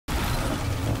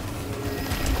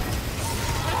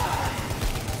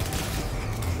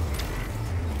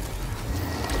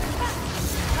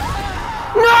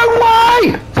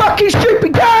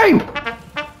stupid game!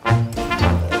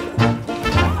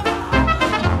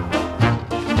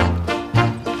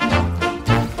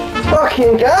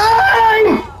 Fucking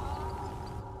game!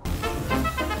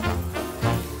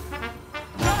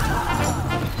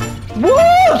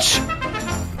 What?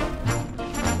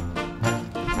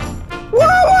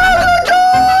 What was I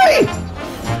doing?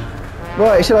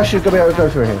 Right, he said I should be able to go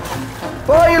through here.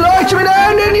 Oh, you lied to me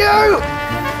then, didn't you?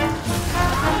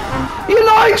 You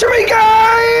lied to me,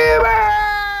 game!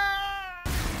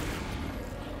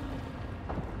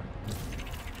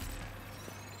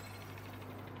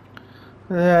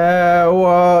 There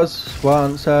was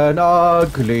once an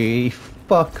ugly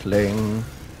fuckling.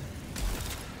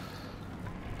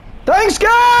 Thanks,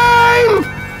 game!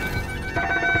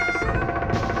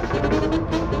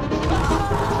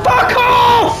 Fuck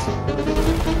off!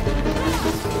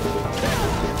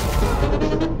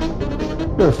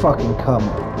 You're a fucking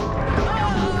cunt.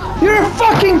 You're a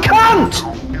fucking cunt!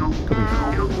 Could be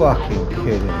fucking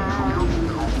kidding me.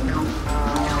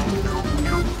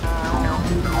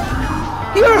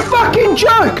 You're a fucking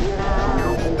joke!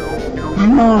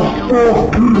 You're a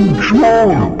fucking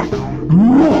joke!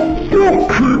 You're a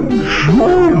fucking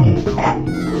joke!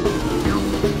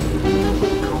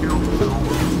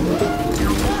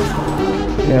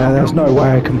 Yeah, there's no way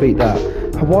I can beat that.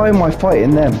 Why am I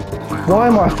fighting them? Why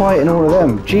am I fighting all of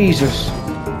them? Jesus.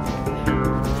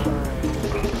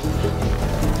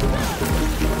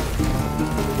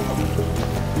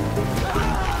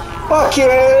 Fuck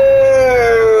you!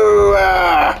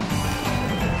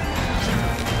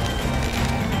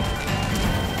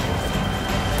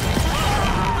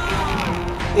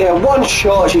 Yeah, one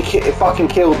shot she fucking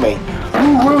killed me. You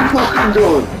were fucking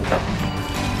good.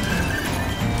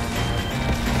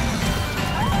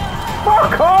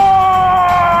 Fuck off!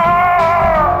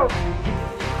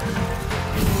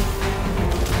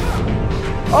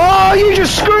 Oh, you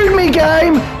just screwed me,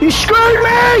 game! You screwed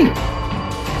me!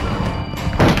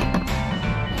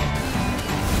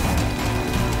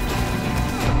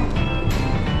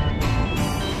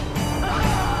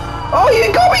 Oh,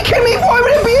 you got me kidding me! Why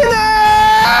would it be in there?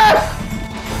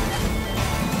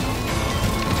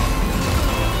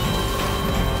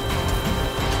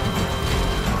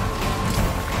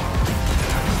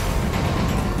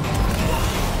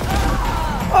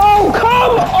 Oh,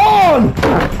 come on!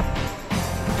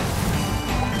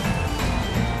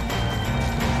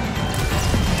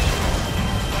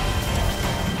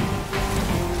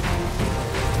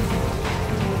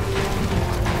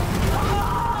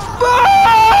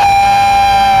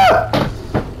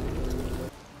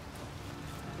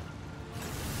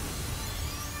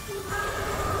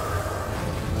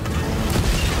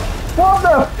 What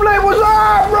the flip was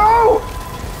that, bro?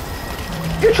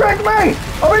 You tricked me!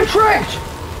 I've been tricked!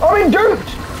 I've been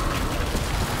duped!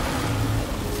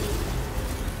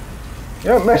 You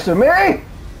don't mess with me!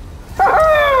 Ha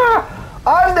ha!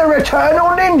 I'm the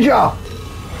Returnal Ninja!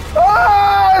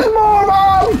 Ah, there's more,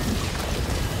 Mum!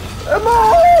 There's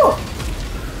more!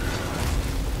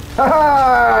 Ha ha!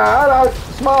 I don't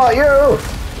smart you!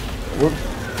 Whoops.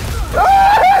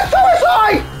 Ah, there's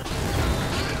suicide!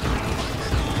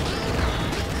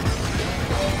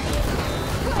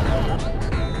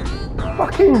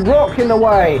 Fucking rock in the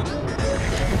way!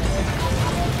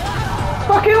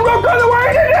 Fucking rock on the way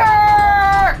to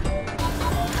there!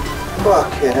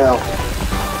 Fucking hell.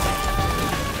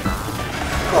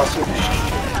 Oh,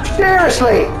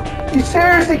 seriously? You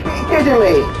seriously kidding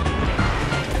me?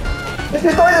 This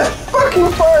is like the fucking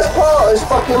first part of this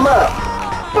fucking map.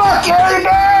 Fuck you,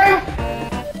 game!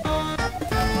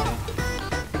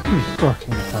 You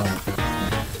fucking cunt.